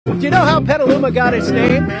Do you know how Petaluma got its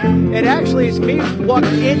name? It actually is Miwok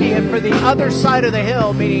Indian for the other side of the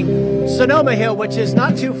hill, meaning Sonoma Hill, which is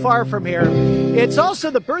not too far from here. It's also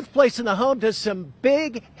the birthplace and the home to some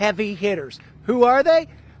big, heavy hitters. Who are they?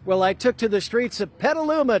 Well, I took to the streets of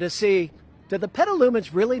Petaluma to see, do the Petalumans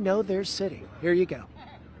really know their city? Here you go.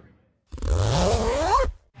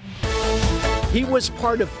 He was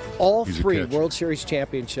part of all three World Series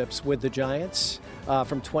championships with the Giants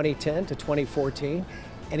from 2010 to 2014.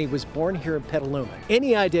 And he was born here in Petaluma.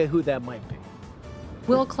 Any idea who that might be?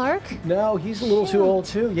 Will Clark? No, he's a little too old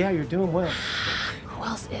too. Yeah, you're doing well. Who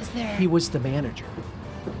else is there? He was the manager.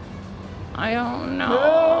 I don't know.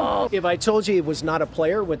 No. If I told you he was not a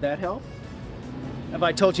player, would that help? If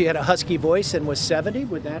I told you he had a husky voice and was 70,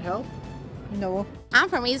 would that help? No. I'm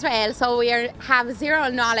from Israel, so we have zero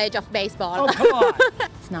knowledge of baseball. Oh, come on.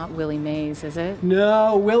 It's not Willie Mays, is it?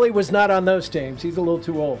 No, Willie was not on those teams. He's a little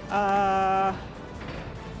too old.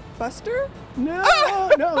 Buster?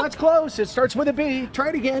 No, no, that's close. It starts with a B. Try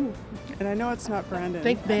it again. And I know it's not Brandon.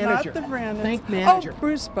 Think manager. Not the Brandon. Think manager. Oh,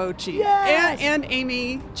 Bruce Bochy. Yes. And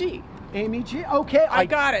Amy G. Amy G. Okay. I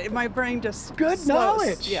got it. My brain just Good slows.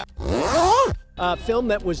 knowledge. Yeah. A film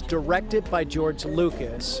that was directed by George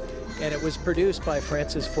Lucas, and it was produced by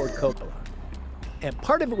Francis Ford Coppola. And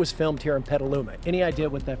part of it was filmed here in Petaluma. Any idea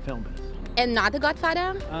what that film is? And not The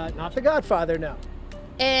Godfather? Not The Godfather, no.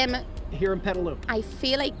 Here in Petaluma. I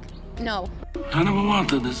feel like, no. I never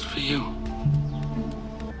wanted this for you.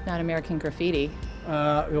 Not American Graffiti.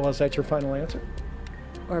 Well, is that your final answer?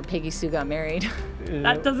 Or Peggy Sue Got Married.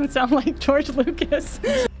 That doesn't sound like George Lucas.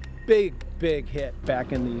 Big, big hit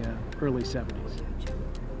back in the early 70s.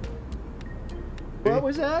 What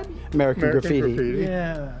was that? American Graffiti.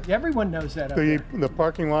 Yeah, everyone knows that. The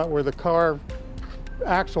parking lot where the car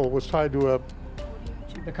axle was tied to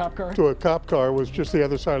the cop car? To a cop car was just the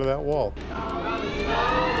other side of that wall.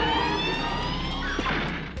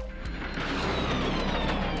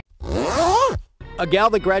 A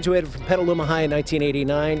gal that graduated from Petaluma High in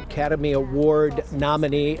 1989, Academy Award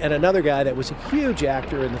nominee, and another guy that was a huge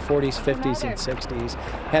actor in the 40s, 50s, and 60s,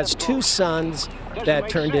 has two sons that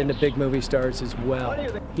turned into big movie stars as well.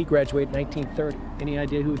 He graduated in 1930. Any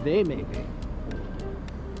idea who they may be?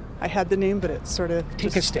 I had the name, but it sort of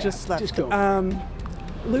just left. Just go.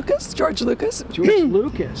 Lucas? George Lucas? George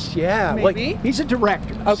Lucas, yeah. Maybe. He's a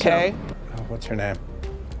director. Okay. So. What's her name?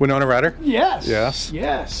 Winona Ryder? Yes. Yes.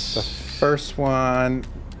 Yes. The first one,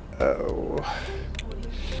 The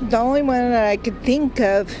only one that I could think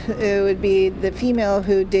of would be the female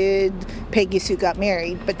who did Peggy Sue Got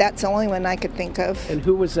Married, but that's the only one I could think of. And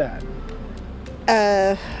who was that?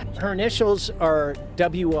 Her initials are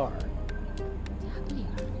WR.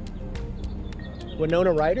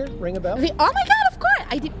 Winona Ryder? Ring a bell? Oh my God, of course.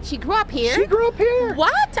 She grew up here. She grew up here.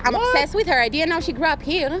 What? I'm obsessed with her. I didn't know she grew up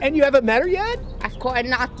here. And you haven't met her yet? Of course,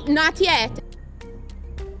 not yet.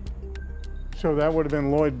 So that would have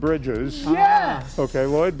been Lloyd Bridges. Yes. Okay,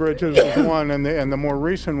 Lloyd Bridges was one, and the more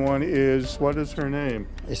recent one is, what is her name?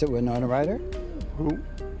 Is it Winona Ryder? Who?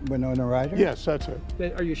 Winona Ryder? Yes, that's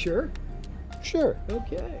it. Are you sure? Sure.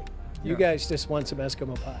 Okay. You guys just won some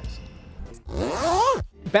Eskimo pies.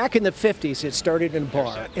 Back in the 50s, it started in a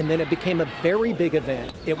bar, and then it became a very big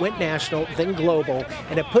event. It went national, then global,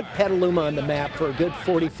 and it put Petaluma on the map for a good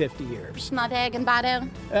 40, 50 years. Not egg and butter.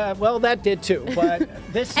 Well, that did too, but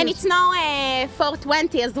this And is... it's now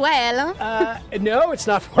 420 as well. No, it's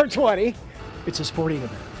not 420. It's a sporting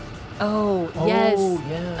event. Oh, yes. Oh,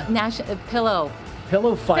 yeah. Pillow.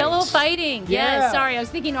 Pillow fights. Pillow fighting. Yeah. Yes, sorry. I was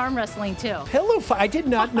thinking arm wrestling too. Pillow fight. I did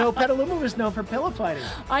not know Petaluma was known for pillow fighting.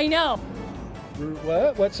 I know.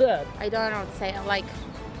 What? What's that? I don't know what to say. Like,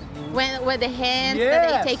 when with the hands Yes.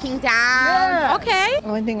 that they're taking down. Yeah. Okay. The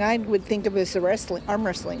only thing I would think of is the arm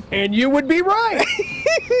wrestling. And you would be right.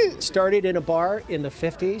 Started in a bar in the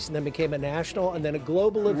 50s, and then became a national, and then a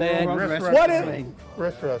global event.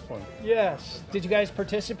 Wrist wrestling. Yes. Did you guys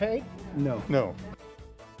participate? No. No.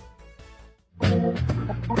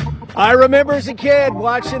 I remember as a kid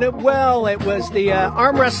watching it well. It was the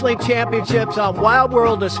arm wrestling championships on Wild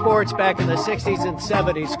World of Sports back in the 60s and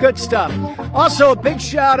 70s. Good stuff. Also, a big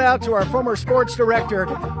shout out to our former sports director,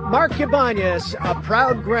 Mark Cabañas, a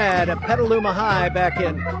proud grad at Petaluma High back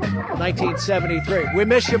in 1973. We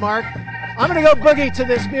miss you, Mark. I'm going to go boogie to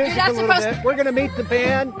this music a little bit. We're going to meet the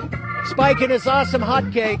band, Spike and his awesome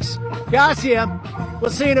hotcakes. Gracias.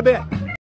 We'll see you in a bit.